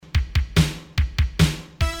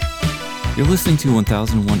You're listening to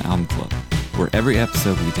 1001 Album Club, where every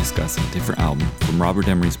episode we discuss a different album from Robert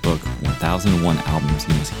Emery's book, 1001 Albums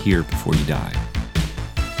You Must Hear Before You Die.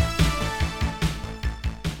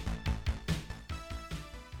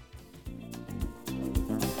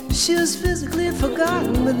 She was physically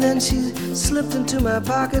forgotten, but then she slipped into my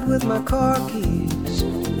pocket with my car keys.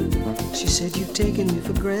 She said, "You've taken me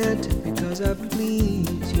for granted because I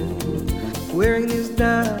please you, wearing these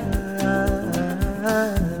diamonds."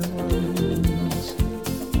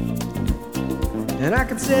 And I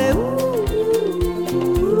could say, ooh,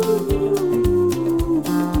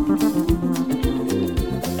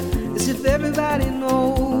 as if everybody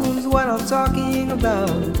knows what I'm talking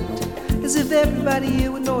about. As if everybody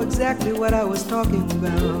here would know exactly what I was talking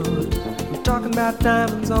about. I'm talking about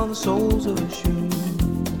diamonds on the soles of her shoes.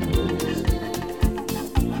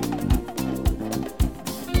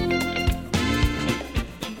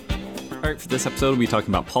 All right, for this episode, we'll be talking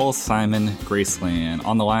about Paul Simon, Graceland.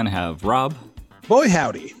 On the line, I have Rob. Boy,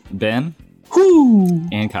 howdy. Ben. Whoo!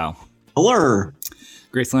 And Kyle. Hello.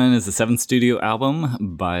 Graceland is the seventh studio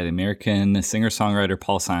album by the American singer-songwriter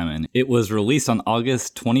Paul Simon. It was released on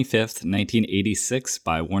August 25th, 1986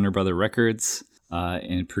 by Warner Brothers Records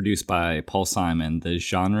and produced by Paul Simon. The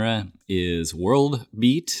genre is world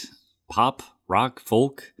beat, pop, rock,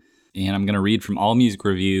 folk, and I'm going to read from All Music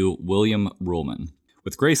Review, William Ruhlman.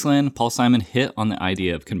 With Graceland, Paul Simon hit on the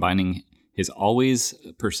idea of combining his always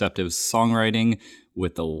perceptive songwriting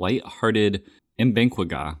with the light-hearted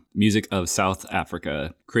Mbengwaga music of South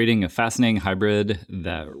Africa, creating a fascinating hybrid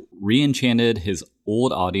that re-enchanted his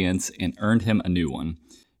old audience and earned him a new one.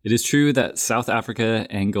 It is true that South Africa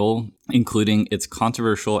angle, including its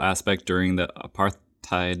controversial aspect during the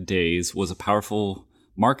apartheid days, was a powerful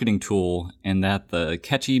marketing tool, and that the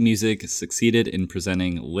catchy music succeeded in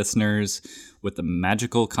presenting listeners with a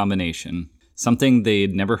magical combination, something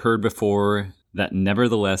they'd never heard before that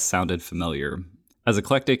nevertheless sounded familiar. As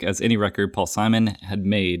eclectic as any record Paul Simon had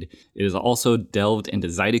made, it has also delved into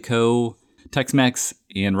Zydeco, Tex-Mex,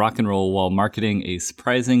 and rock and roll while marketing a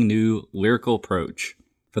surprising new lyrical approach.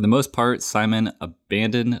 For the most part, Simon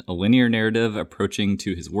abandoned a linear narrative approaching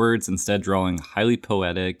to his words, instead drawing highly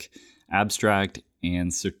poetic, abstract,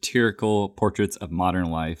 and satirical portraits of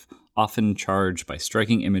modern life, often charged by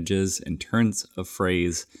striking images and turns of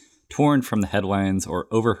phrase torn from the headlines or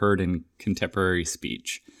overheard in contemporary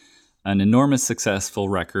speech. An enormous successful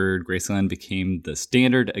record, Graceland became the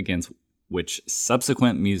standard against which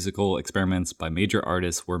subsequent musical experiments by major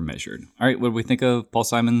artists were measured. All right, what do we think of Paul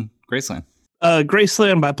Simon, Graceland?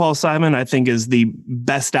 Graceland by Paul Simon, I think, is the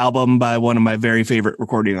best album by one of my very favorite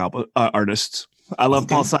recording artists. I love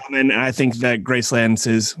Paul Simon, and I think that Graceland's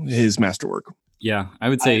his masterwork. Yeah, I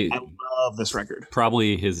would say I love this record.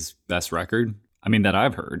 Probably his best record. I mean, that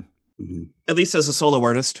I've heard. Mm-hmm. At least as a solo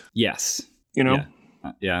artist. Yes. You know?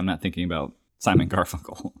 Yeah, I'm not thinking about Simon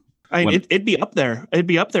Garfunkel. It'd be up there. It'd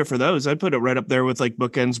be up there for those. I'd put it right up there with like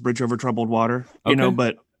Bookends, Bridge Over Troubled Water. You know,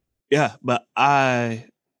 but I'm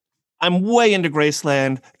way into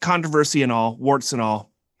Graceland, controversy and all, warts and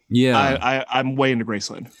all. Yeah, I'm way into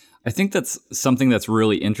Graceland. I think that's something that's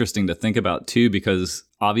really interesting to think about too, because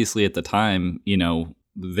obviously at the time, you know,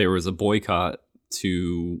 there was a boycott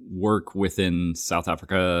to work within South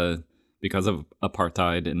Africa because of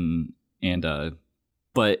apartheid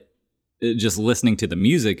but just listening to the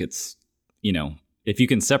music, it's, you know, if you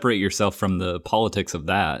can separate yourself from the politics of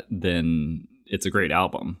that, then it's a great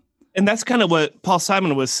album. And that's kind of what Paul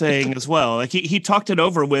Simon was saying as well. Like he talked it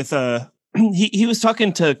over with he was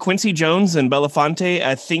talking to Quincy Jones and Belafonte,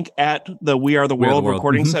 I think, at the We Are the World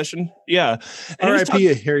recording session. Yeah.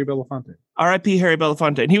 R.I.P. Harry Belafonte. R.I.P. Harry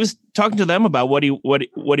Belafonte. And he was talking to them about what he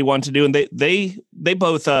wanted to do, and they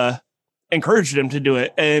both encouraged him to do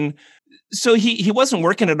it. And so he wasn't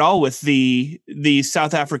working at all with the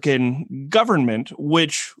South African government,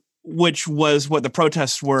 which was what the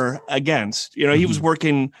protests were against. You know, he was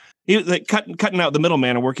working, like cutting out the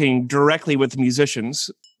middleman and working directly with the musicians.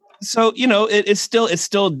 So, you know, it's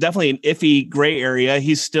still definitely an iffy gray area.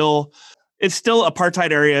 It's still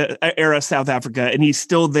apartheid era South Africa, and he's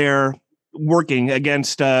still there working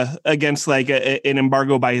against like an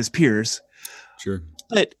embargo by his peers. Sure.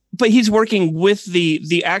 But he's working with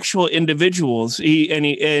the actual individuals.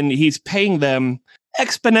 He's paying them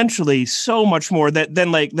exponentially so much more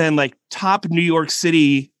than like top New York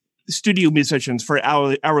City studio musicians for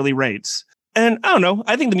hourly rates. And I don't know,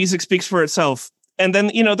 I think the music speaks for itself. And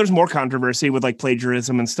then, you know, there's more controversy with like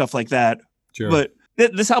plagiarism and stuff like that. Sure. But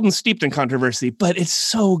this album's steeped in controversy, but it's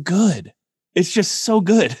so good. It's just so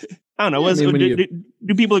good. I don't know.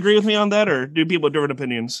 Do people agree with me on that, or do people have different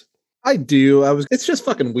opinions? I do. It's just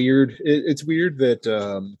fucking weird. It's weird that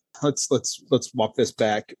let's walk this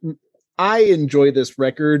back. I enjoy this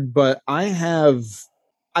record, but I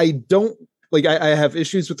don't like I have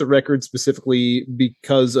issues with the record specifically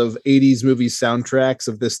because of 80s movie soundtracks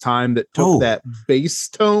of this time that took that bass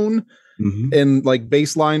tone and like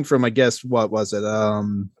bass line from, I guess, what was it?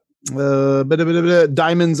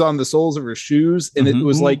 Diamonds on the Soles of Her Shoes. And it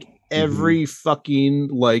was like every fucking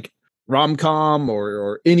like rom-com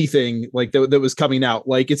or anything like that was coming out.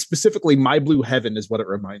 Like, it's specifically My Blue Heaven is what it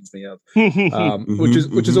reminds me of.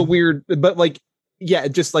 Which is a weird, but like, yeah,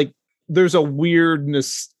 just like there's a weird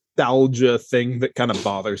nostalgia thing that kind of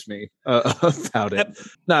bothers me about it.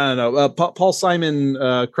 No. Paul Simon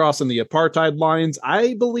crossing the apartheid lines,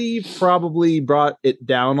 I believe, probably brought it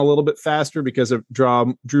down a little bit faster because it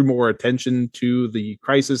drew more attention to the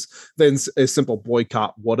crisis than a simple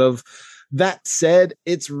boycott would have. That said,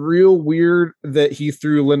 it's real weird that he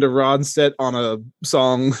threw Linda Ronstadt on a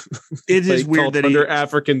song. It is weird that Under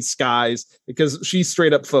African Skies, because she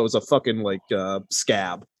straight up was a fucking like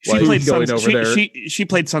scab. She played she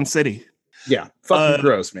played Sun City. Yeah, fucking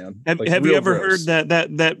gross, man. Have you ever heard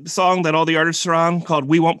that song that all the artists are on called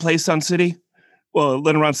 "We Won't Play Sun City"? Well,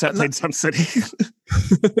 Linda Ronstadt played Sun City.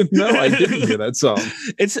 No, I didn't hear that song.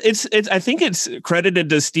 It's I think it's credited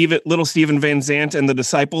to Little Steven Van Zandt and the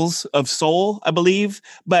Disciples of Soul, I believe.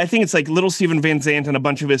 But I think it's like Little Steven Van Zandt and a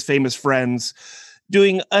bunch of his famous friends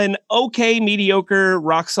doing an okay, mediocre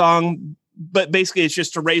rock song. But basically, it's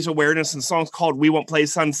just to raise awareness. And the song's called "We Won't Play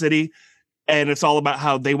Sun City." And it's all about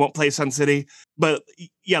how they won't play Sun City. But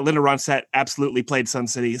yeah, Linda Ronstadt absolutely played Sun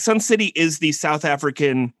City. Sun City is the South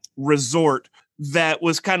African resort that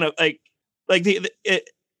was kind of like it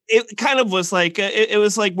kind of was like it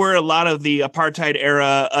was like where a lot of the apartheid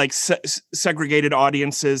era like segregated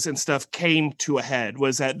audiences and stuff came to a head,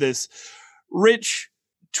 was at this rich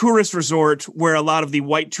tourist resort where a lot of the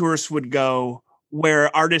white tourists would go,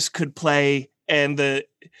 where artists could play, and the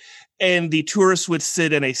tourists would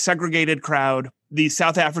sit in a segregated crowd. The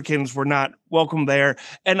South Africans were not welcome there,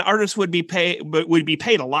 and artists would be paid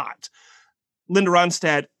a lot, Linda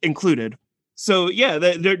Ronstadt included. So yeah,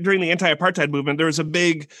 during the anti-apartheid movement, there was a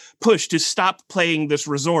big push to stop playing this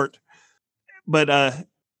resort. But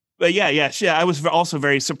yeah, I was also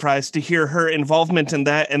very surprised to hear her involvement in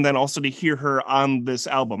that, and then also to hear her on this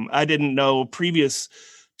album. I didn't know previous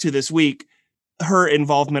to this week her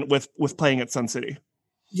involvement with playing at Sun City.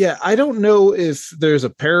 Yeah, I don't know if there's a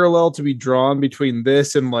parallel to be drawn between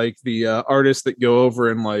this and like the artists that go over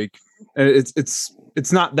and like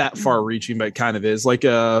it's not that far reaching, but it kind of is like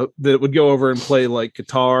that would go over and play like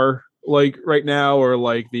Qatar like right now, or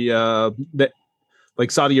like the like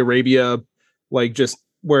Saudi Arabia, like just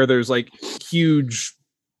where there's like huge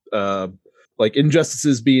like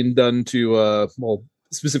injustices being done to well,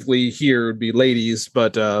 specifically here would be ladies,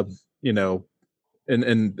 but you know,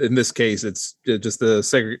 in this case it's just the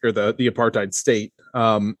apartheid state,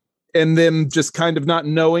 and them just kind of not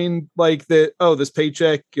knowing like that, oh, this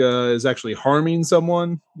paycheck is actually harming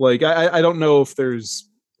someone. Like I don't know if there's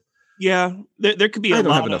there could be I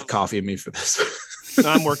don't have enough coffee in me for this.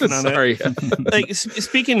 I'm working on it. Like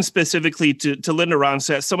speaking specifically to Linda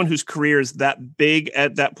Ronstadt, someone whose career is that big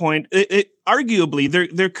at that point, it arguably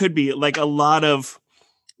there could be like a lot of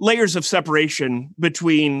layers of separation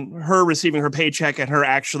between her receiving her paycheck and her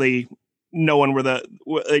actually knowing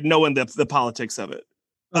the politics of it.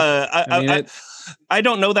 I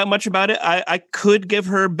don't know that much about it. I could give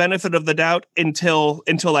her benefit of the doubt until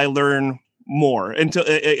I learn more. Until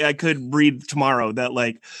I could read tomorrow that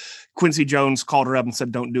like Quincy Jones called her up and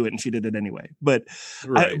said, "Don't do it," and she did it anyway. But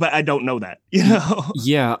right. I don't know that, you know.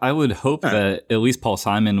 Yeah, I would hope that at least Paul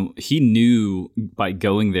Simon, he knew by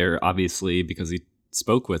going there, obviously, because he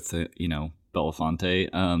spoke with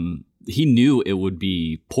Belafonte. He knew it would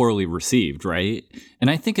be poorly received, right? And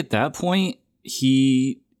I think at that point,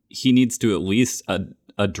 he needs to at least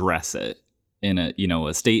address it in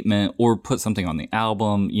a statement, or put something on the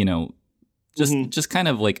album, just kind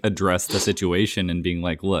of like address the situation and being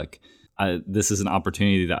like, look, this is an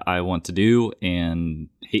opportunity that I want to do, and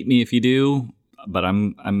hate me if you do, but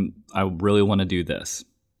I really want to do this.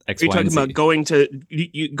 X, Are you talking about going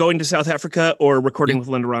to South Africa or recording with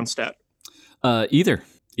Linda Ronstadt? Either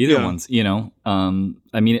ones,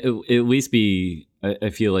 I mean, at least be, I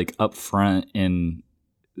feel like, upfront and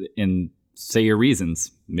say your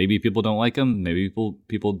reasons. Maybe people don't like them. Maybe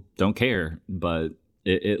people don't care, but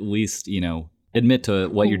at least, admit to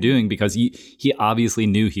what you're doing, because he obviously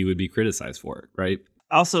knew he would be criticized for it. Right.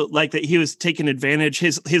 Also, like that he was taking advantage.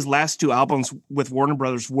 His last two albums with Warner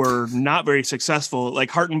Brothers were not very successful,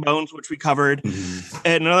 like Heart and Bones, which we covered,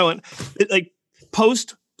 and another one, like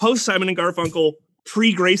post post Simon and Garfunkel,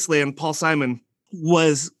 pre Graceland, Paul Simon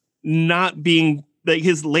was not being, like,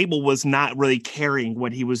 his label was not really carrying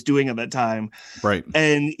what he was doing at that time. Right.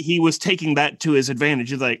 And he was taking that to his advantage.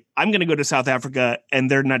 He's like, I'm going to go to South Africa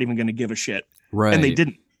and they're not even going to give a shit. Right. And they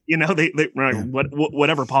didn't, they were like,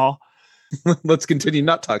 whatever, Paul. Let's continue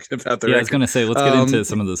not talking about the record. I was going to say, let's get into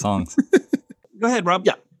some of the songs. Go ahead, Rob.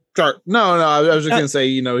 Yeah. Sure. No, I was just going to say,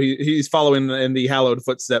 he's following in the hallowed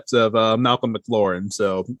footsteps of Malcolm McLaurin.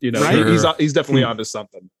 So, Right? he's definitely onto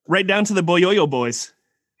something. Right down to the Boyoyo Boys.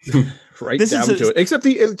 Right down to it.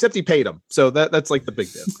 Except he paid him. So that's like the big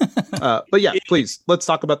deal. But yeah, please, let's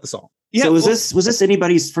talk about the song. Yeah. So was this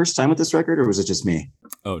anybody's first time with this record, or was it just me?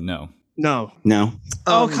 Oh, no. No.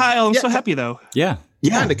 Oh, Kyle, I'm so happy though. Yeah.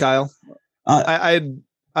 Kind of, Kyle.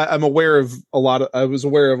 I'm aware of a lot of. I was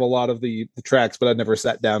aware of a lot of the tracks, but I never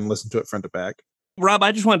sat down and listened to it front to back. Rob,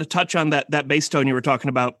 I just wanted to touch on that bass tone you were talking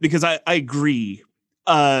about, because I agree.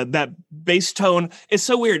 That bass tone is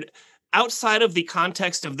so weird. Outside of the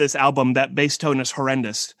context of this album, that bass tone is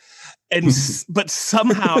horrendous. And but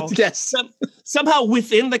somehow, yes, somehow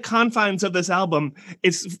within the confines of this album,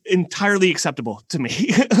 it's entirely acceptable to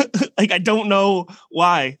me. Like, I don't know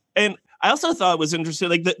why. And I also thought it was interesting,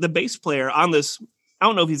 like the bass player on this. I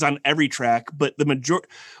don't know if he's on every track, but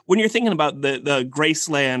when you're thinking about the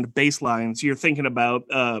Graceland bass lines, you're thinking about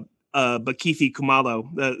Bakithi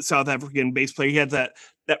Kumalo, the South African bass player. He had that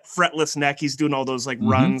fretless neck. He's doing all those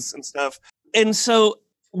runs and stuff. And so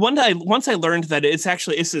once I learned that it's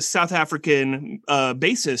a South African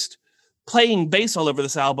bassist playing bass all over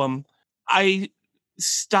this album, I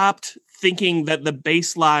stopped thinking that the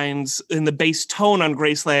bass lines and the bass tone on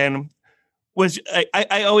Graceland was,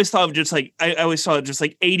 I always thought of just like, I always saw it just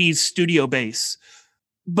like 80s studio bass,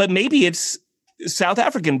 but maybe it's South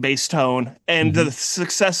African bass tone, and the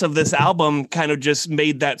success of this album kind of just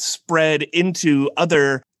made that spread into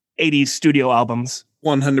other 80s studio albums.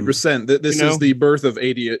 100%. This is the birth of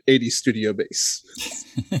 80s studio bass.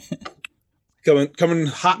 coming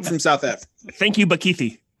hot from South Africa. Thank you,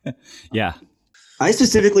 Bakithi. Yeah. I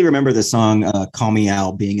specifically remember the song Call Me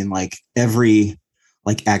Al being in like every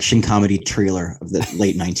like action comedy trailer of the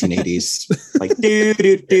late 1980s. Like do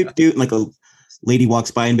do do do, like a lady walks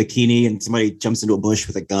by in bikini and somebody jumps into a bush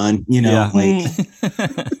with a gun, like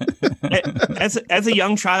as a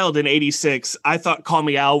young child in 86, I thought Call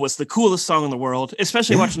Me Al was the coolest song in the world,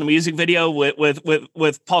 especially watching the music video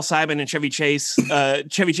with Paul Simon and Chevy Chase,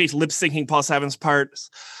 Chevy Chase lip syncing Paul Simon's parts.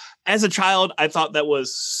 As a child, I thought that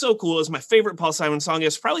was so cool. It was my favorite Paul Simon song.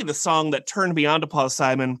 It's probably the song that turned me on to Paul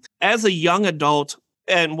Simon. As a young adult,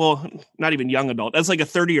 and well, not even young adult, as like a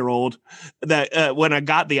 30-year-old, that when I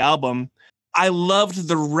got the album, I loved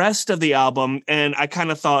the rest of the album, and I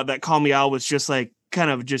kind of thought that Call Me Al was just like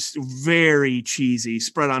kind of just very cheesy,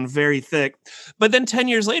 spread on very thick. But then 10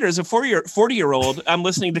 years later, as a 40-year-old, I'm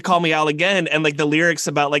listening to Call Me Al again, and like the lyrics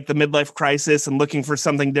about like the midlife crisis and looking for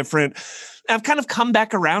something different, I've kind of come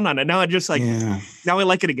back around on it. Now I just like, now I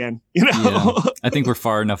like it again, Yeah. I think we're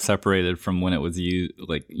far enough separated from when it was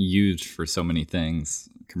used for so many things,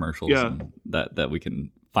 commercials, and that we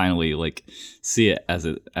can finally like see it as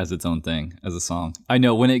its own thing, as a song. I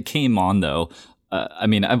know when it came on though, I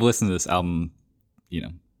mean, I've listened to this album,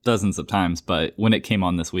 dozens of times, but when it came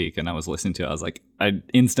on this week and I was listening to it, I was like, I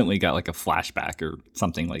instantly got like a flashback or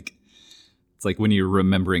something. Like it's like when you're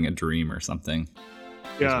remembering a dream or something.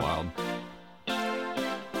 Yeah. It's wild.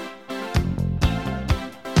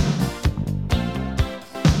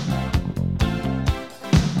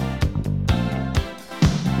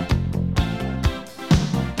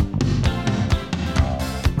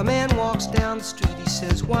 A man walks down the street, he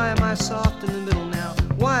says, why am I soft in the middle now?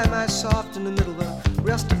 Why am I soft in the middle? The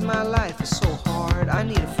rest of my life is so hard. I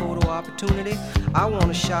need a photo opportunity. I want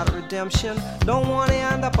a shot at redemption. Don't want to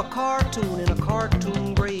end up a cartoon in a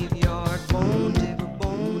cartoon graveyard. Bone digger,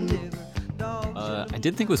 bone digger. I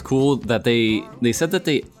did think it was cool that they said that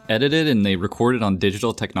they edited and they recorded on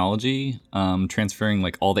digital technology, transferring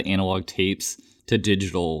like all the analog tapes to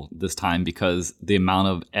digital this time, because the amount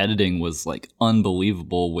of editing was like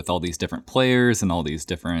unbelievable with all these different players and all these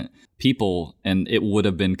different people, and it would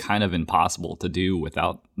have been kind of impossible to do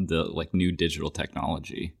without the like new digital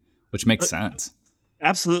technology, which makes sense.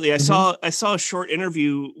 Absolutely. I saw a short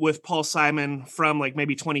interview with Paul Simon from like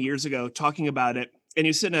maybe 20 years ago talking about it, and he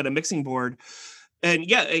was sitting at a mixing board, and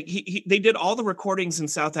they did all the recordings in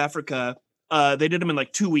South Africa. They did them in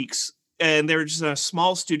like 2 weeks. And they were just in a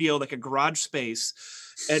small studio, like a garage space,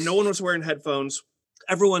 and no one was wearing headphones.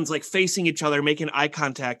 Everyone's like facing each other, making eye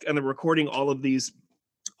contact, and they're recording all of these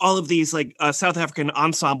like South African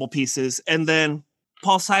ensemble pieces. And then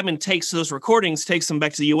Paul Simon takes those recordings, takes them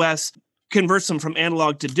back to the US, converts them from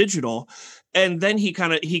analog to digital. And then he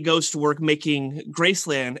goes to work making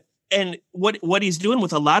Graceland. And what he's doing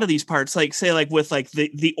with a lot of these parts, like say like with like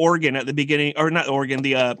the organ at the beginning, or not organ,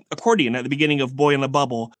 the accordion at the beginning of Boy in the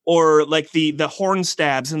Bubble, or like the horn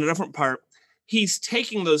stabs in a different part, he's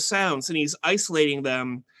taking those sounds and he's isolating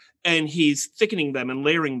them and he's thickening them and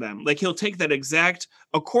layering them. Like he'll take that exact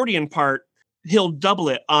accordion part, he'll double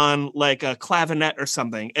it on like a clavinet or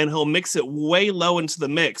something, and he'll mix it way low into the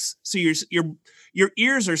mix. So your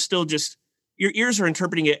ears are still just, your ears are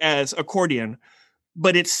interpreting it as accordion,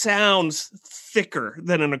 but it sounds thicker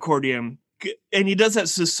than an accordion. And he does that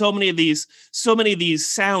to so many of these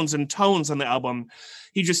sounds and tones on the album.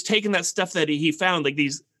 He's just taking that stuff that he found, like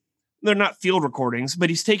these, they're not field recordings, but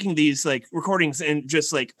he's taking these like recordings and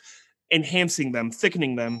just like enhancing them,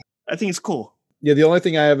 thickening them. I think it's cool. Yeah, the only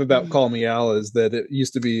thing I have about Call Me Al is that it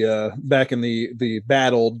used to be back in the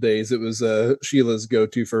bad old days, it was Sheila's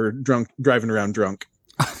go-to for driving around drunk.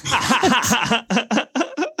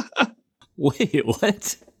 Wait,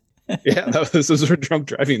 what? Yeah, this was her drunk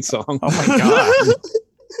driving song. Oh my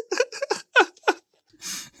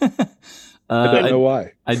god. I don't know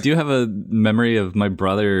why. I do have a memory of my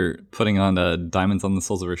brother putting on Diamonds on the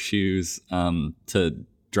Soles of Her Shoes to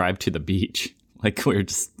drive to the beach. Like we were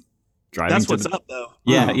just driving. That's what's up, though.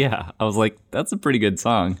 Yeah, yeah. I was like, that's a pretty good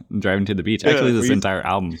song. Driving to the beach. Actually, this entire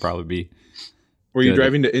album would probably be. Were you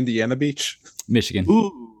driving to Indiana Beach? Michigan.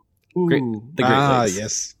 Ooh. The Great Lakes.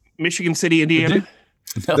 Yes. Michigan City, Indiana.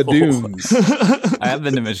 No. The dunes. I have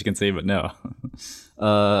been to Michigan City, but no.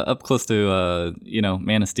 Up close to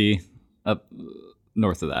Manistee, up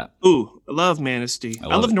north of that. Ooh, I love Manistee.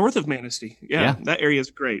 I live north of Manistee. Yeah, that area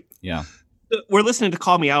is great. Yeah. We're listening to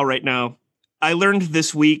Call Me Al right now. I learned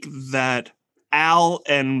this week that Al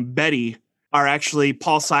and Betty are actually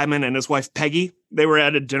Paul Simon and his wife Peggy. They were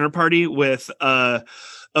at a dinner party with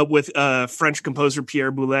French composer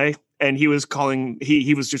Pierre Boulez. And he was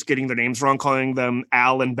he was just getting their names wrong, calling them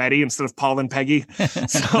Al and Betty instead of Paul and Peggy.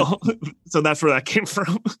 So that's where that came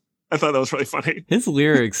from. I thought that was really funny. His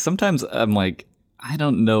lyrics, sometimes I'm like, I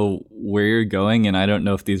don't know where you're going, and I don't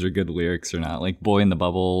know if these are good lyrics or not. Like Boy in the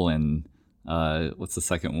Bubble and what's the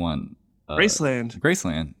second one? Graceland.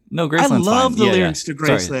 Graceland. No, Graceland's I love fine. the lyrics to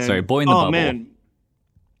Graceland. Sorry, Boy in the Bubble. Oh, man.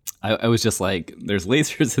 I was just like, there's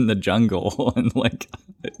lasers in the jungle, and like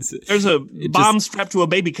there's a bomb strapped to a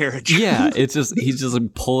baby carriage. Yeah, it's just he's just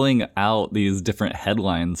like pulling out these different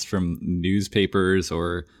headlines from newspapers,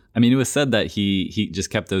 or I mean, it was said that he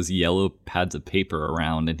just kept those yellow pads of paper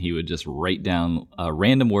around, and he would just write down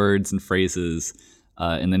random words and phrases,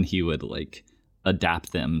 and then he would like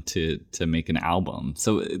adapt them to make an album.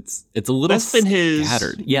 So it's a little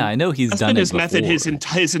scattered. Yeah, I know he's done it before. That's been his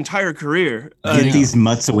method his entire career. Get these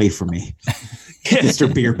mutts away from me,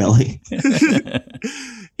 Mr. Beer Belly.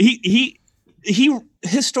 He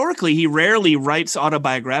historically he rarely writes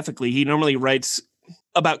autobiographically. He normally writes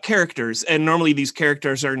about characters, and normally these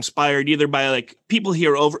characters are inspired either by like people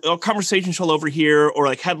here or conversations he'll overhear, or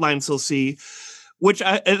like headlines he'll see.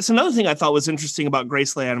 It's another thing I thought was interesting about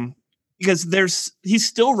Graceland. Because he's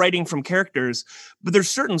still writing from characters, but there's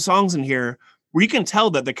certain songs in here where you can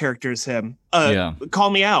tell that the character is him.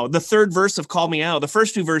 Call Me Out, the third verse of Call Me Out. The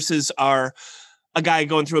first two verses are a guy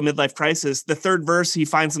going through a midlife crisis. The third verse, he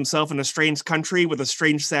finds himself in a strange country with a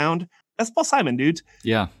strange sound. That's Paul Simon, dude.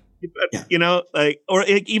 Yeah. You know, like, or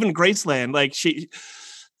even Graceland, like she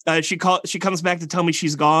comes back to tell me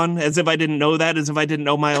she's gone, as if I didn't know that, as if I didn't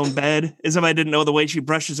know my own bed, as if I didn't know the way she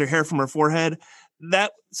brushes her hair from her forehead.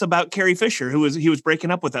 That's about Carrie Fisher, who he was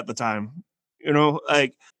breaking up with at the time. You know,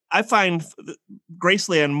 like I find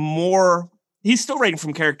Graceland more. He's still writing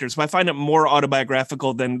from characters, but I find it more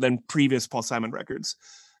autobiographical than previous Paul Simon records.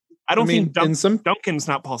 I think Duncan's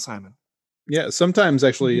not Paul Simon. Yeah, sometimes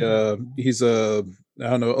actually he's a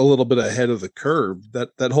little bit ahead of the curve.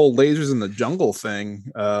 That whole lasers in the jungle thing,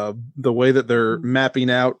 the way that they're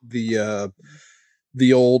mapping out the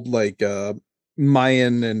old like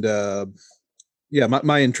Mayan and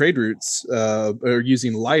Mayan trade routes are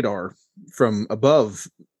using LiDAR from above,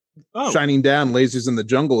 shining down lasers in the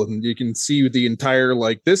jungle, and you can see the entire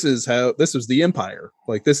like this was the empire.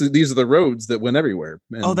 Like these are the roads that went everywhere.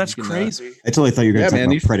 And that's crazy. I totally thought you were going to talk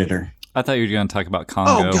about Predator. I thought you were going to talk about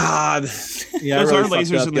Congo. Oh God! Yeah, those are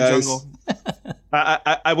lasers in the jungle.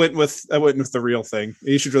 I went with the real thing.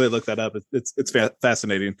 You should really look that up. It's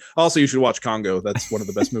fascinating. Also, you should watch Congo. That's one of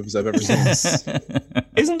the best movies I've ever seen.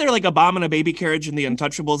 Isn't there like a bomb in a baby carriage in The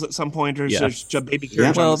Untouchables at some point, or is there just a baby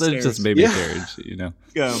carriage? Well, there's just a baby carriage, you know.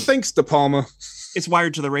 Thanks, De Palma. It's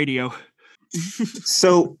wired to the radio.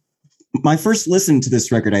 So, my first listen to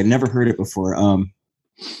this record, I'd never heard it before.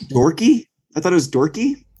 Dorky? I thought it was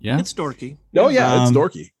dorky. Yeah. It's dorky. Oh yeah, it's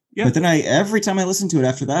dorky. Yeah. But then every time I listened to it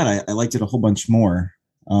after that, I liked it a whole bunch more.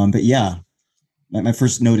 But yeah, my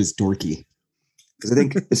first note is dorky. Because I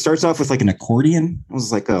think it starts off with like an accordion. I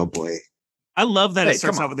was like, oh boy. I love that it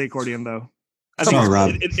starts off with the accordion though. I Sorry,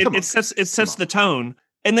 Rob. It sets the tone.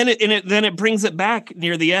 And then it brings it back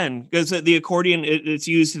near the end because the accordion it's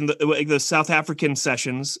used in the South African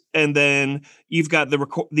sessions, and then you've got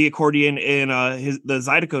the accordion in the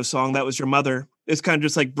Zydeco song "That Was Your Mother." It's kind of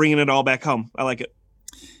just like bringing it all back home. I like it.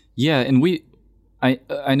 Yeah, and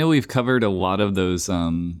I know we've covered a lot of those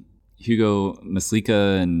Hugo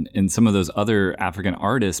Maslika and some of those other African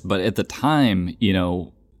artists, but at the time,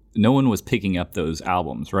 no one was picking up those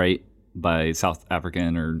albums, right, by South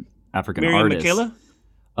African or African Miriam artists.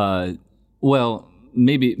 Makeba? Well,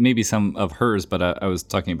 maybe some of hers, but I was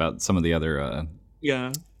talking about some of the other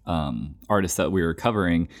artists that we were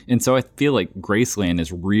covering, and so I feel like Graceland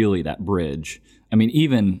is really that bridge. I mean,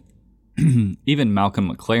 even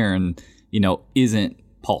Malcolm McLaren, isn't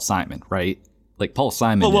Paul Simon, right? Like Paul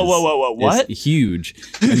Simon what? is huge,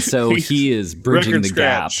 and so he is bridging the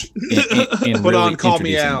gap. And Put really on Call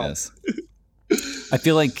Me introducing Out. this. I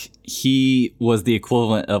feel like he was the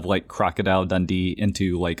equivalent of like Crocodile Dundee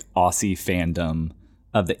into like Aussie fandom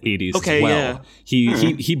of the 80s as well.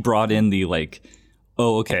 Yeah. He brought in the like,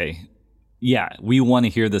 oh, okay, yeah, we want to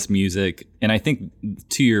hear this music. And I think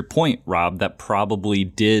to your point, Rob, that probably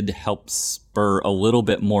did help spur a little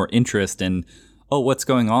bit more interest in, what's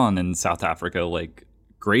going on in South Africa? Like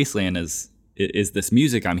Graceland is this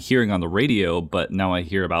music I'm hearing on the radio, but now I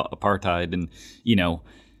hear about apartheid, and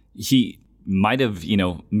he might have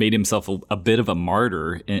made himself a bit of a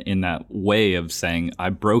martyr in that way of saying, I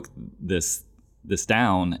broke this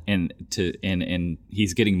down, and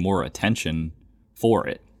he's getting more attention for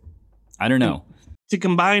it. I don't know. To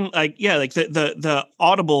combine the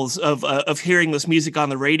audibles of hearing this music on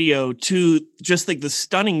the radio to just like the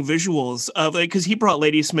stunning visuals of because he brought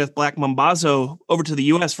Ladysmith Black Mambazo over to the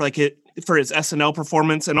US for his SNL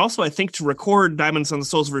performance, and also I think to record Diamonds on the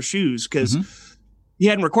Soles of Her Shoes, because he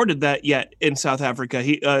hadn't recorded that yet in South Africa.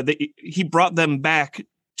 He brought them back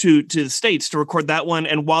to the States to record that one,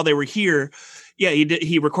 and while they were here,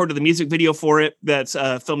 he recorded the music video for it that's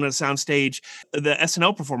filmed on a soundstage, the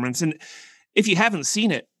SNL performance. And if you haven't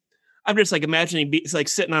seen it, I'm just like imagining it's like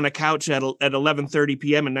sitting on a couch at 11:30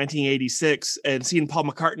 p.m. in 1986 and seeing Paul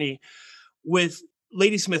McCartney with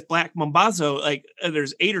Ladysmith Black Mambazo. Like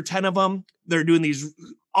there's 8 or 10 of them. They're doing these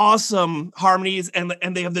awesome harmonies, and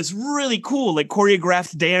they have this really cool like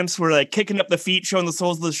choreographed dance where like kicking up the feet, showing the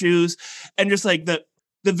soles of the shoes, and just like the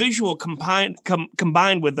visual combined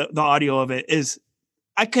with the audio of it is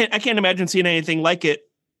I can't imagine seeing anything like it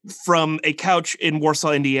from a couch in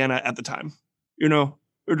Warsaw, Indiana at the time.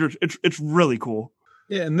 It's really cool.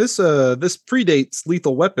 Yeah, and this predates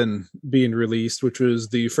Lethal Weapon being released, which was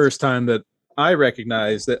the first time that I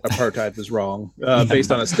recognized that apartheid was wrong,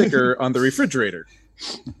 based on a sticker on the refrigerator.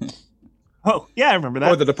 Oh, yeah, I remember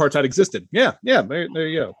that. Or that apartheid existed. Yeah, there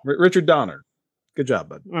you go. Richard Donner. Good job,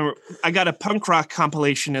 bud. Remember, I got a punk rock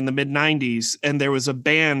compilation in the mid-'90s, and there was a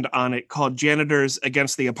band on it called Janitors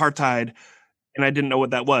Against the Apartheid, and I didn't know what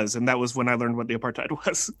that was, and that was when I learned what the apartheid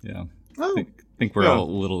was. Yeah. I think we're all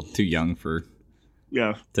a little too young to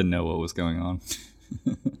know what was going on.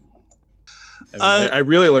 I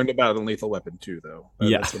really learned about it in Lethal Weapon 2, though.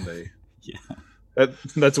 That's when they... Yeah.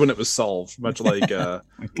 That's when it was solved, much like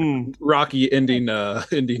Rocky ending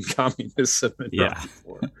communism in Rocky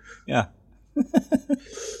IV. Yeah.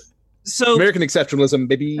 So American exceptionalism,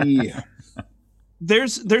 baby.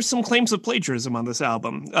 There's some claims of plagiarism on this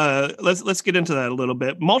album. Let's get into that a little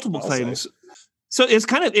bit. Multiple claims. So it's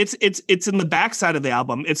kind of it's in the back side of the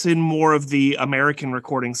album. It's in more of the American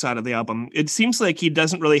recording side of the album. It seems like he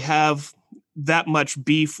doesn't really have that much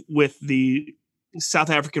beef with the South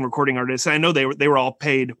African recording artists. I know they were all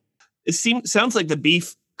paid. Sounds like the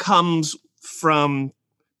beef comes from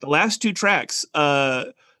the last 2 tracks.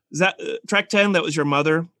 Track 10, That Was Your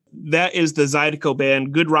Mother. That is the Zydeco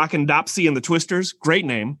band, Good Rockin' Dopsy and the Twisters. Great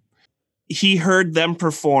name. He heard them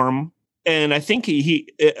perform, and I think the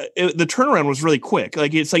turnaround was really quick.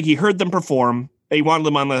 Like it's like he heard them perform, he wanted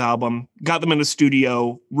them on the album, got them in the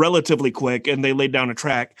studio relatively quick, and they laid down a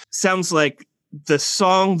track. Sounds like the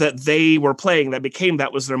song that they were playing that became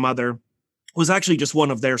That Was Their Mother was actually just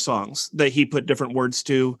one of their songs that he put different words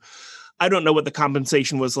to. I don't know what the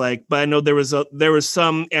compensation was like, but I know there was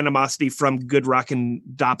some animosity from Good Rockin'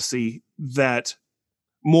 Dopsy that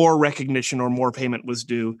more recognition or more payment was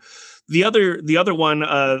due. The other one,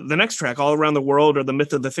 the next track, All Around the World, or The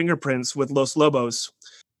Myth of the Fingerprints with Los Lobos.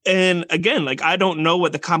 And again, like, I don't know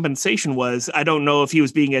what the compensation was. I don't know if he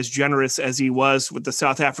was being as generous as he was with the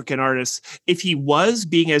South African artists. If he was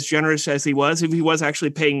being as generous as he was, if he was actually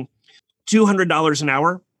paying $200 an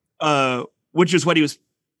hour, which is what he was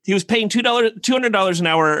paying $200 an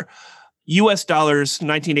hour, US dollars,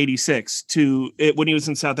 1986 to it when he was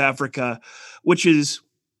in South Africa, which is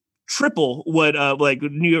triple what like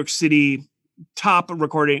New York City top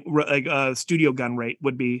recording studio gun rate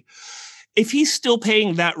would be. If he's still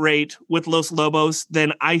paying that rate with Los Lobos,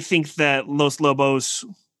 then I think that Los Lobos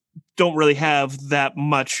don't really have that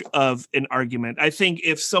much of an argument. I think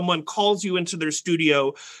if someone calls you into their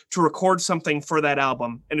studio to record something for that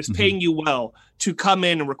album and is paying you well to come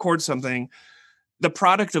in and record something, the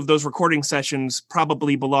product of those recording sessions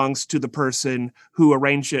probably belongs to the person who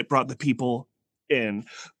arranged it, brought the people in.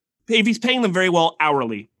 If he's paying them very well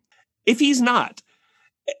hourly. If he's not,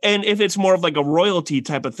 and if it's more of like a royalty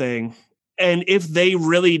type of thing, and if they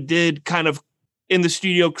really did kind of in the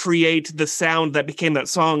studio create the sound that became that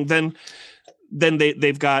song, then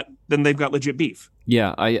they've got legit beef.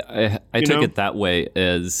 Yeah, I took it that way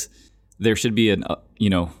as there should be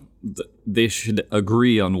they should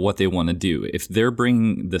agree on what they want to do. If they're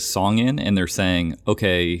bringing the song in and they're saying,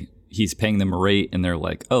 okay, he's paying them a rate, and they're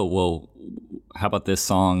like, oh, well, how about this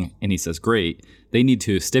song? And he says, great. They need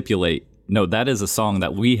to stipulate, no, that is a song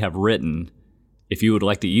that we have written. If you would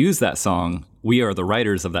like to use that song, we are the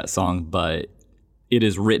writers of that song, but it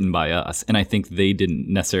is written by us. And I think they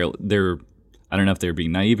didn't necessarily, I don't know if they're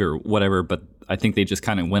being naive or whatever, but I think they just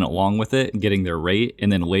kind of went along with it, getting their rate,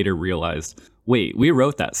 and then later realized, wait, we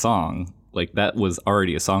wrote that song. Like, that was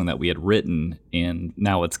already a song that we had written, and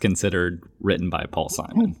now it's considered written by Paul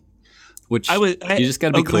Simon. Which you just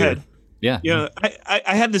got to be clear. Yeah.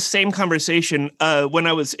 I had the same conversation when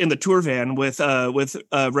I was in the tour van with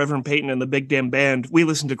Reverend Peyton and the Big Damn Band. We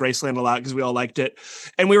listened to Graceland a lot because we all liked it,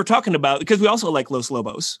 and we were talking about, because we also like Los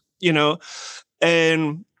Lobos,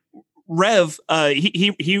 and Rev,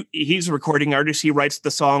 he's a recording artist. He writes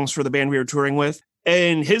the songs for the band we were touring with,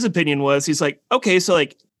 and his opinion was, he's like, okay, so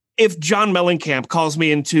like, if John Mellencamp calls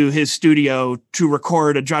me into his studio to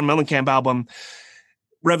record a John Mellencamp album,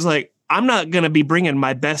 Rev's like, I'm not going to be bringing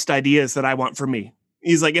my best ideas that I want for me.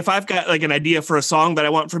 He's like, if I've got like an idea for a song that I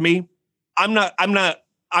want for me, I'm not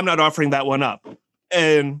offering that one up.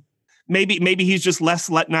 And maybe he's just less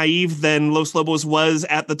naive than Los Lobos was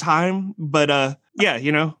at the time. But I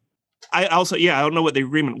don't know what the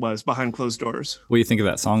agreement was behind closed doors. What do you think of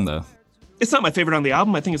that song, though? It's not my favorite on the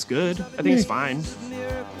album. I think it's good. I think it's fine.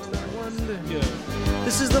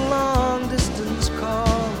 This is the long distance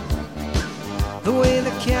call. The way the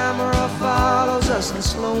camera follows us in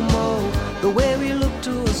slow-mo. The way we look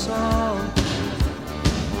to a song.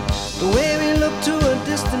 The way we look to a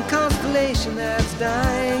distant constellation that's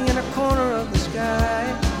dying in a corner of the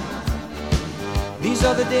sky. These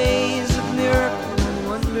are the days of miracle and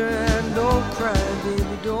wonder. And don't cry, baby,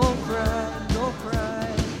 don't cry, don't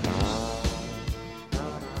cry.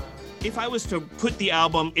 If I was to put the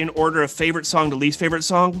album in order of favorite song to least favorite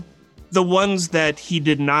song, the ones that he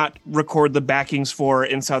did not record the backings for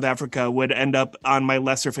in South Africa would end up on my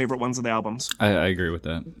lesser favorite ones of the albums. I agree with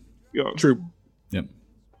that. Yeah. True. Yep.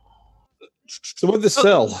 So what did this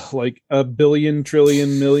sell? Like 1 billion,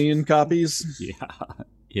 trillion, million copies? Yeah,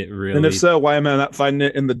 it really. And if so, why am I not finding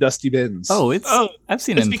it in the dusty bins? I've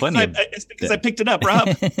seen it in plenty. It's because I picked it up, Rob.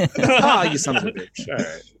 You son of a bitch. All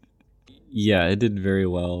right. Yeah, it did very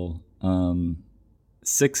well.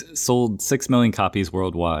 Sold 6 million copies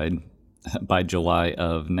worldwide by July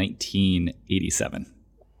of 1987.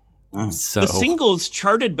 So the singles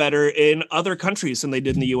charted better in other countries than they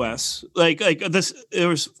did in the US. Like this, there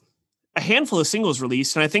was a handful of singles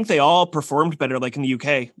released, and I think they all performed better like in the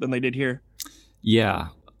UK than they did here. Yeah,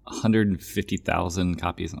 150,000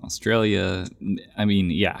 copies in Australia. I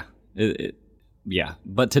mean, yeah. Yeah,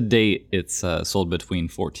 but to date, it's sold between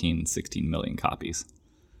 14 and 16 million copies.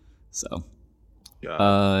 So,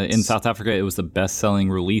 in South Africa, it was the best-selling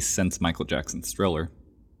release since Michael Jackson's Thriller,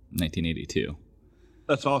 1982.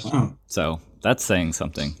 That's awesome. So that's saying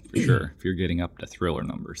something for sure, if you're getting up to Thriller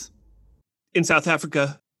numbers. In South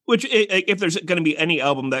Africa, which if there's going to be any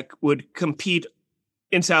album that would compete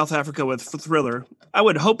in South Africa with Thriller, I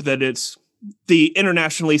would hope that it's the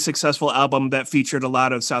internationally successful album that featured a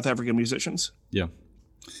lot of South African musicians. Yeah.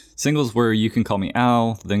 Singles were You Can Call Me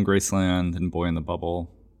Al, then Graceland, then Boy in the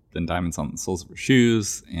Bubble, then Diamonds on the Soles of Her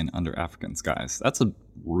Shoes, and Under African Skies. That's a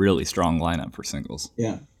really strong lineup for singles.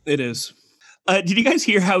 Yeah, it is. Did you guys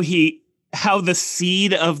hear how the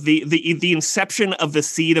seed of the inception of the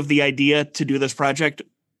seed of the idea to do this project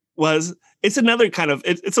was? It's another kind of,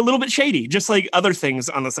 it's a little bit shady, just like other things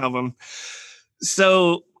on this album.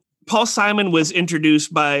 So Paul Simon was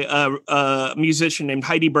introduced by a musician named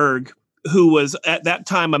Heidi Berg, who was at that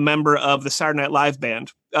time a member of the Saturday Night Live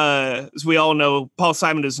band. As we all know, Paul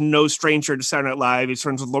Simon is no stranger to Saturday Night Live. He's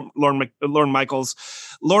friends with Lorne Michaels.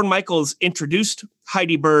 Lorne Michaels introduced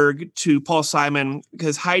Heidi Berg to Paul Simon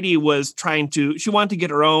because Heidi was she wanted to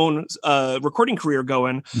get her own recording career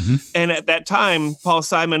going. Mm-hmm. And at that time, Paul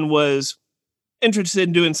Simon was interested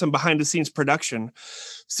in doing some behind the scenes production.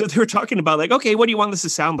 So they were talking about like, okay, what do you want this to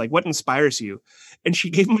sound like? What inspires you? And she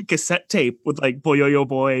gave him a cassette tape with like Boyoyo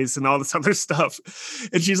Boys and all this other stuff.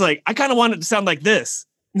 And she's like, I kind of want it to sound like this.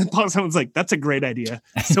 And Paul Simon's like, that's a great idea.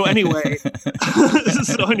 So anyway,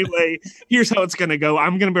 here's how it's going to go.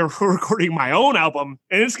 I'm going to be recording my own album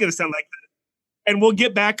and it's going to sound like that. And we'll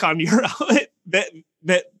get back on your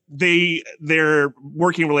that their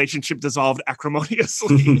working relationship dissolved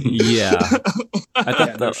acrimoniously. Yeah. I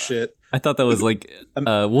thought no shit. I thought that was like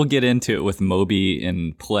we'll get into it with Moby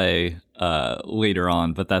and Play later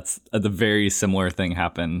on, but that's the very similar thing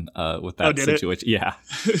happened with that situation. Yeah.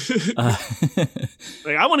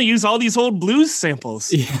 Like, I want to use all these old blues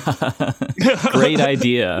samples. Yeah. Great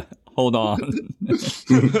idea. Hold on.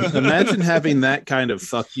 Imagine having that kind of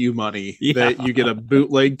fuck you money that you get a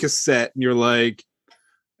bootleg cassette and you're like,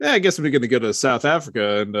 I guess I'm going to go to South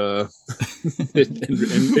Africa and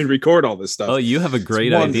record all this stuff. Oh, you have a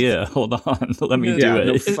great idea. Hold on. Let me do it.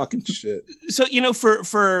 No fucking shit. So,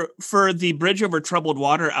 for the Bridge Over Troubled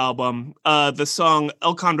Water album, the song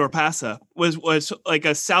El Condor Pasa was like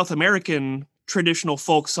a South American traditional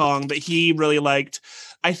folk song that he really liked.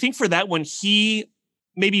 I think for that one, he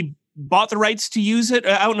maybe bought the rights to use it.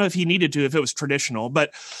 I don't know if he needed to, if it was traditional,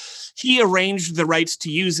 but he arranged the rights to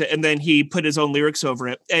use it and then he put his own lyrics over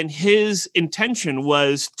it. And his intention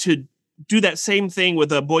was to do that same thing with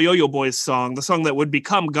a Boyoyo Boys song, the song that would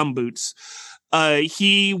become Gumboots.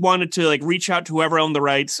 He wanted to like reach out to whoever owned the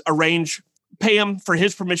rights, pay him for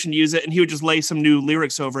his permission to use it, and he would just lay some new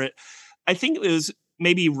lyrics over it. I think it was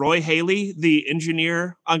maybe Roy Haley, the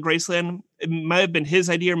engineer on Graceland. It might have been his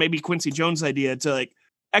idea or maybe Quincy Jones' idea to like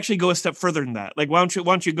actually go a step further than that. Like, why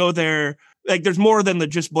don't you go there? Like, there's more than the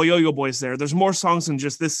just Boyoyo Boys there. There's more songs than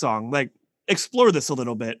just this song. Like, explore this a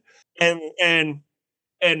little bit. And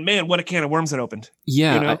man, what a can of worms that opened.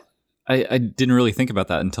 Yeah, you know? I didn't really think about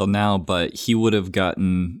that until now, but he would have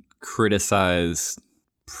gotten criticized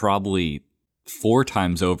probably 4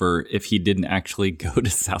 times over if he didn't actually go to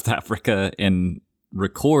South Africa and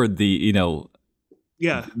record the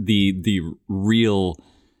real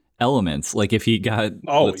elements. Like if he got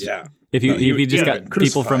if he just got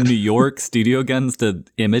people from New York studio guns to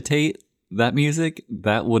imitate that music,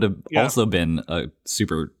 that would have also been a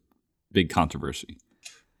super big controversy.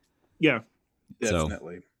 Yeah,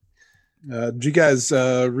 definitely. Did you guys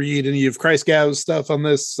read any of Kreisgau's stuff on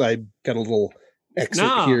this? I got a little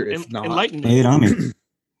excerpt here. If not, enlighten me.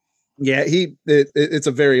 Yeah, it's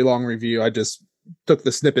a very long review. I just took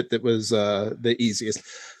the snippet that was the easiest.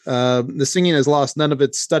 The singing has lost none of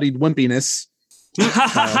its studied wimpiness.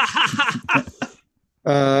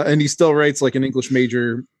 And he still writes like an English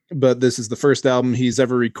major, but this is the first album he's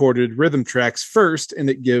ever recorded rhythm tracks first, and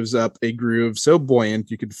it gives up a groove so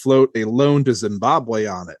buoyant you could float a loan to Zimbabwe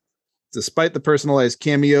on it. Despite the personalized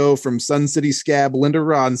cameo from Sun City scab Linda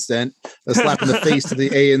Ronstadt, a slap in the face to the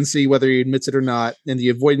ANC, whether he admits it or not, and the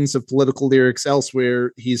avoidance of political lyrics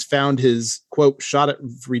elsewhere, he's found his, quote, shot at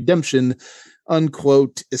redemption,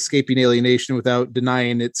 unquote, escaping alienation without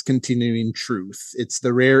denying its continuing truth. It's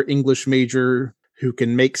the rare English major who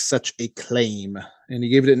can make such a claim. And he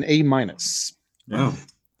gave it an A-. Wow.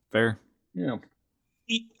 Fair. Yeah.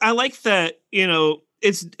 I like that,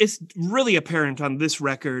 it's really apparent on this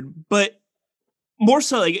record, but more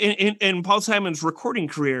so like in Paul Simon's recording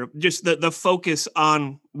career, just the focus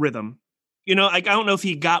on rhythm. Like I don't know if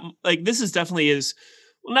he got like this is definitely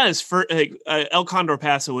not his first. Like, El Condor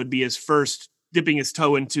Pasa would be his first dipping his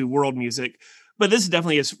toe into world music, but this is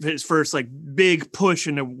definitely his first like big push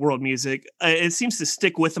into world music. It seems to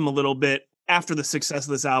stick with him a little bit after the success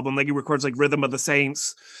of this album. Like he records like Rhythm of the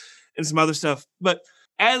Saints and some other stuff, but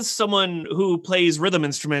as someone who plays rhythm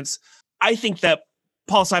instruments, I think that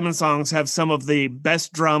Paul Simon songs have some of the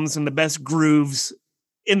best drums and the best grooves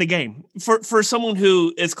in the game. For someone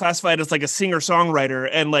who is classified as like a singer-songwriter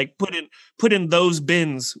and like put in those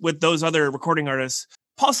bins with those other recording artists,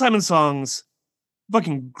 Paul Simon songs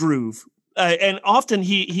fucking groove. And often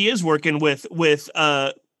he is working with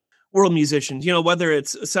world musicians, whether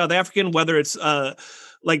it's South African, whether it's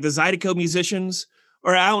like the Zydeco musicians,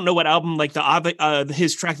 or I don't know what album like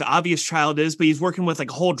his track The Obvious Child is, but he's working with like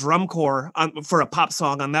a whole drum corps for a pop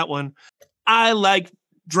song on that one. I like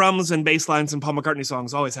drums and bass lines in Paul McCartney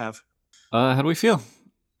songs, always have. How do we feel?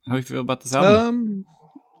 How do you feel about this album?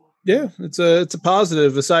 Yeah, it's a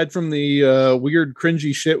positive. Aside from the weird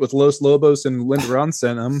cringy shit with Los Lobos and Linda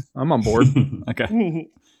Ronstadt, I'm on board. Okay.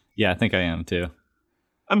 Yeah, I think I am too.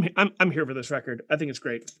 I'm here for this record. I think it's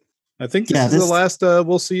great. I think this is the last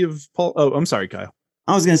we'll see of Paul. Oh, I'm sorry, Kyle.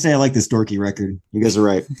 I was gonna say I like this dorky record. You guys are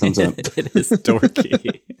right. Thumbs up. It is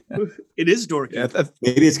dorky. It is dorky. Yeah,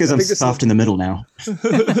 maybe it's because I'm soft in the middle now.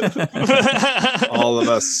 All of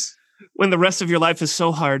us. When the rest of your life is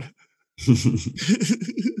so hard.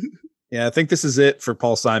 Yeah, I think this is it for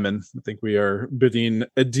Paul Simon. I think we are bidding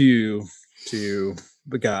adieu to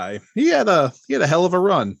the guy. He had a hell of a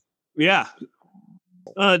run. Yeah.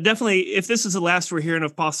 Definitely, if this is the last we're hearing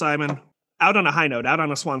of Paul Simon, out on a high note, out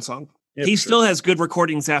on a swan song. Yep, he still has good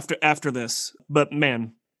recordings after this, but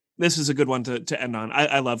man, this is a good one to end on.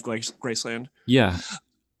 I love Graceland. Yeah,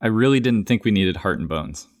 I really didn't think we needed Heart and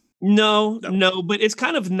Bones. No, but it's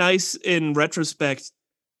kind of nice in retrospect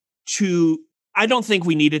I don't think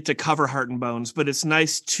we needed to cover Heart and Bones, but it's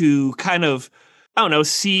nice to kind of, I don't know,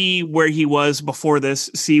 see where he was before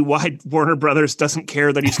this, see why Warner Brothers doesn't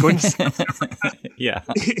care that he's going to South Africa. Yeah.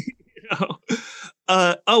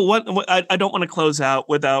 I don't want to close out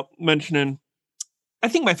without mentioning, I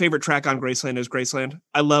think my favorite track on Graceland is Graceland.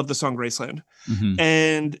 I love the song Graceland. Mm-hmm.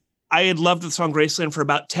 And I had loved the song Graceland for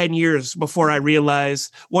about 10 years before I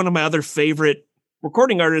realized one of my other favorite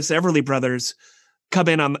recording artists, Everly Brothers, come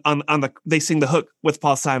in on they sing the hook with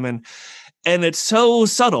Paul Simon. And it's so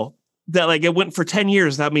subtle that like it went for 10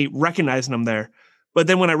 years without me recognizing them there. But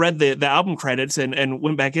then when I read the album credits and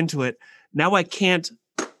went back into it, now I can't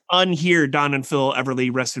unhear Don and Phil Everly,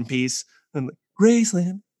 rest in peace. And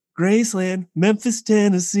Graceland, Memphis,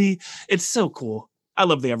 Tennessee. It's so cool. I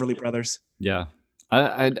love the Everly Brothers. Yeah.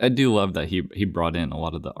 I do love that he brought in a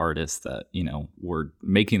lot of the artists that, were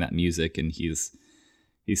making that music, and he's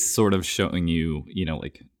sort of showing you,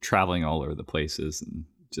 like traveling all over the places and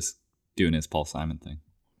just doing his Paul Simon thing.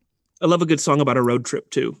 I love a good song about a road trip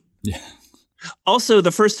too. Yeah. Also,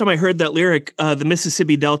 the first time I heard that lyric, the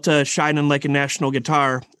Mississippi Delta shining like a national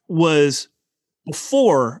guitar, was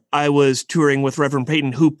before I was touring with Reverend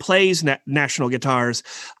Peyton, who plays national guitars.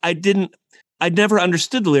 I'd never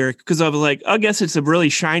understood the lyric because I was like, I guess it's a really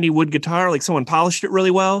shiny wood guitar, like someone polished it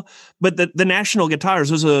really well. But the national guitars,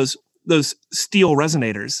 those steel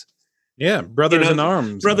resonators. Yeah, Brothers in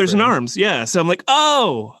Arms. Brothers in Arms, yeah. So I'm like,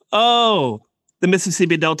 oh, the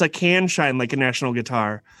Mississippi Delta can shine like a national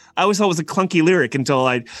guitar. I always thought it was a clunky lyric until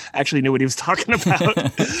I actually knew what he was talking about.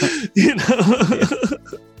 Yeah.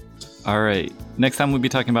 All right. Next time we'll be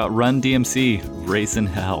talking about Run DMC, Raising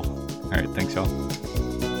Hell. All right. Thanks, y'all.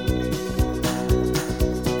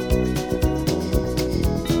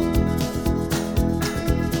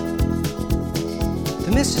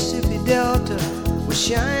 The Mississippi Delta was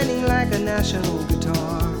shining like a national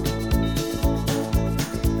guitar.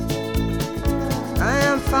 I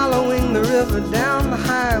am following the river down the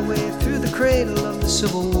highway through the cradle of the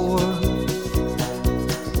Civil War.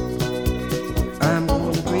 I'm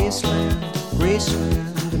going to Graceland,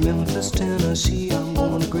 to Memphis, Tennessee. I'm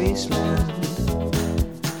going to Graceland.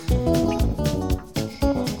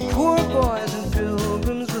 Poor boys and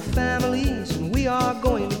pilgrims with families, and we are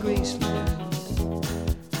going to Graceland.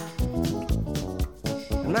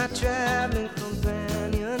 And my traveling